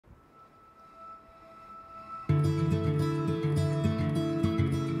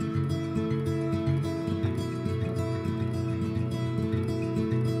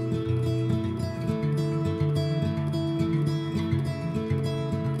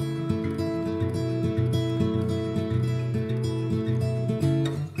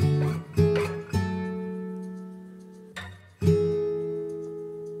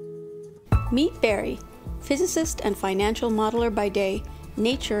Meet Barry, physicist and financial modeler by day,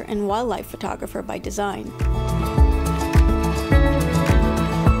 nature and wildlife photographer by design.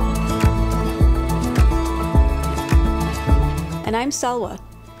 And I'm Salwa,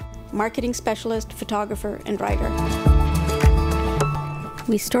 marketing specialist, photographer, and writer.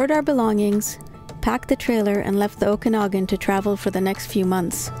 We stored our belongings, packed the trailer, and left the Okanagan to travel for the next few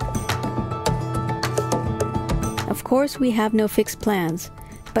months. Of course, we have no fixed plans,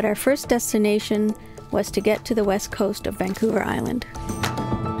 but our first destination was to get to the west coast of Vancouver Island.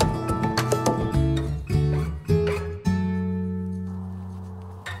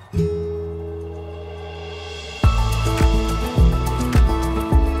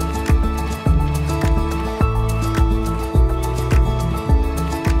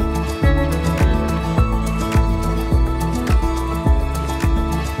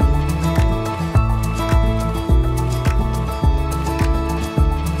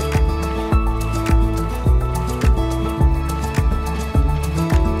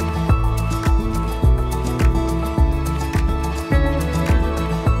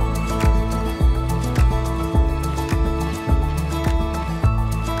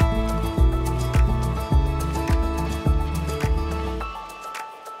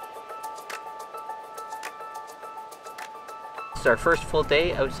 It's our first full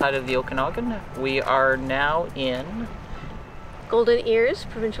day outside of the Okanagan. We are now in Golden Ears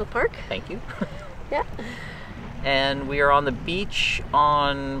Provincial Park. Thank you. Yeah. And we are on the beach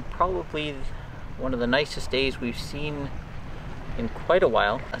on probably one of the nicest days we've seen in quite a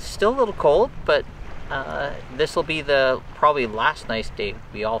while. Still a little cold, but this will be the probably last nice day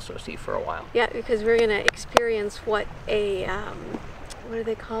we also see for a while. Yeah, because we're gonna experience what a what do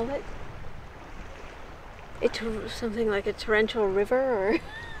they call it? Something like a torrential river, or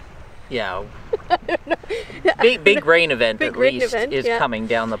yeah, big rain event big at rain least event, is yeah. coming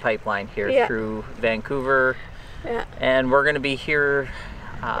down the pipeline here through Vancouver, and we're going to be here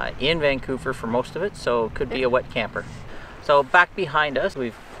in Vancouver for most of it, so it could be a wet camper. So back behind us,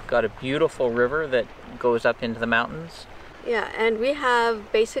 we've got a beautiful river that goes up into the mountains. Yeah, and we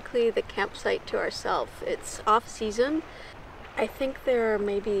have basically the campsite to ourselves. It's off season. I think there are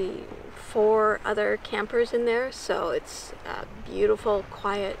maybe 4 other campers in there, so it's beautiful,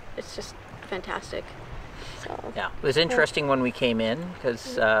 quiet. It's just fantastic. So yeah, it was interesting when we came in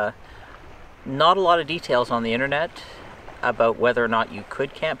because not a lot of details on the internet about whether or not you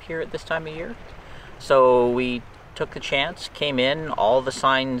could camp here at this time of year. So we took the chance, came in. All the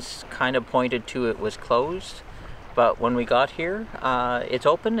signs kind of pointed to it was closed, but when we got here, it's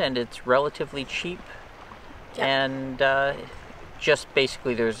open and it's relatively cheap. Yep. And just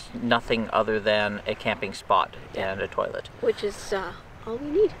basically there's nothing other than a camping spot and a toilet. Which is all we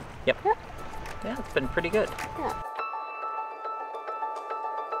need. Yep. Yeah, it's been pretty good. Yeah.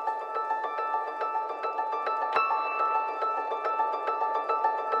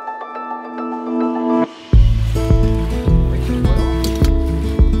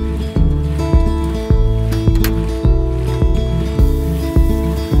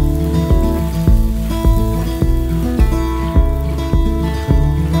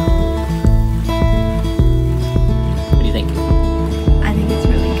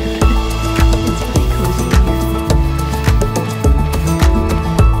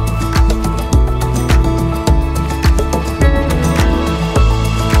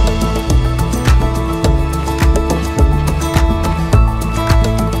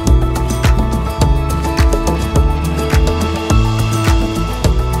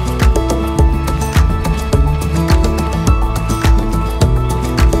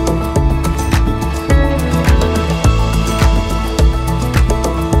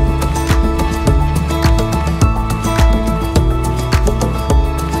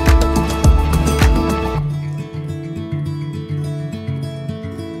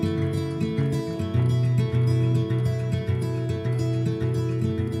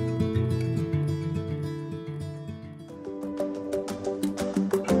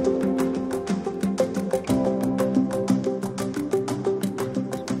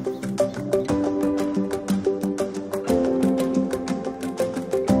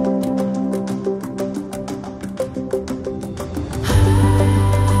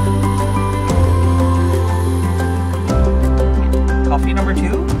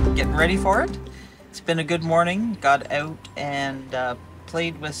 Ready for it. It's been a good morning. Got out and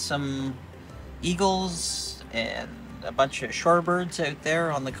played with some eagles and a bunch of shorebirds out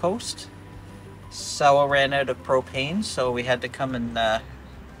there on the coast. Salwa ran out of propane, so we had to come and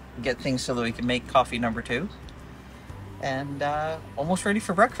get things so that we can make coffee number 2. And almost ready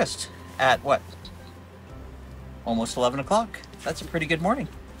for breakfast at what? Almost 11 o'clock. That's a pretty good morning.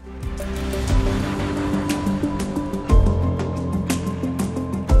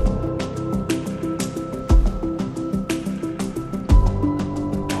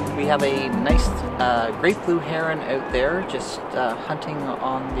 have a nice great blue heron out there just hunting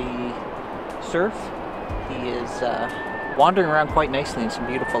on the surf. He is wandering around quite nicely in some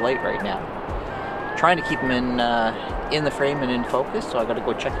beautiful light right now. Trying to keep him in the frame and in focus, so I gotta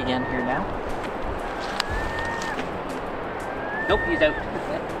go check again here now. Nope, he's out.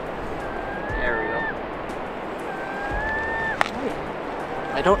 There we go.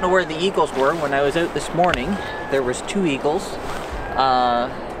 I don't know where the eagles were. When I was out this morning, there was 2 eagles.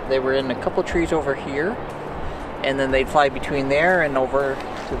 They were in a couple trees over here, and then they'd fly between there and over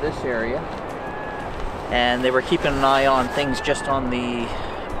to this area. And they were keeping an eye on things just on the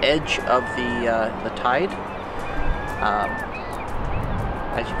edge of the tide.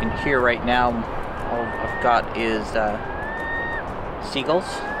 As you can hear right now, all I've got is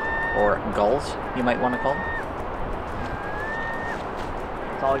seagulls, or gulls, you might want to call them.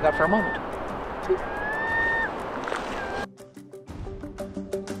 That's all I got for a moment.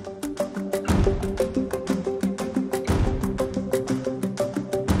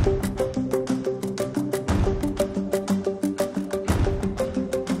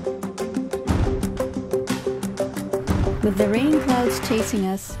 With the rain clouds chasing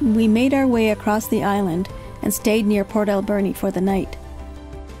us, we made our way across the island and stayed near Port Alberni for the night.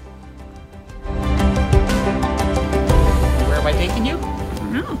 Where am I taking you? I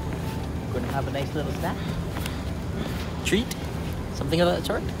don't know. Going to have a nice little snack? Treat? Something of that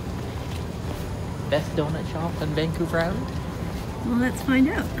sort? Best donut shop in Vancouver Island? Well, let's find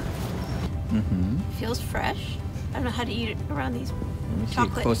out. Mm-hmm. Feels fresh. I don't know how to eat it around these Let me see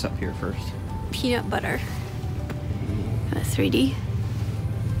chocolate it close up here first. peanut butter. 3D.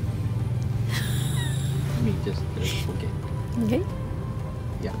 Let me just okay. Okay.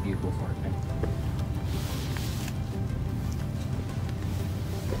 Yeah, you go for it, man.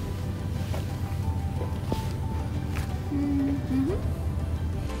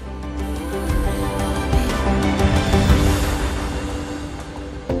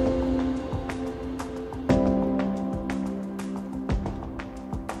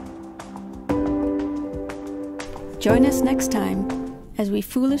 Join us next time as we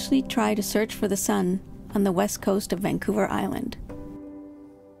foolishly try to search for the sun on the west coast of Vancouver Island.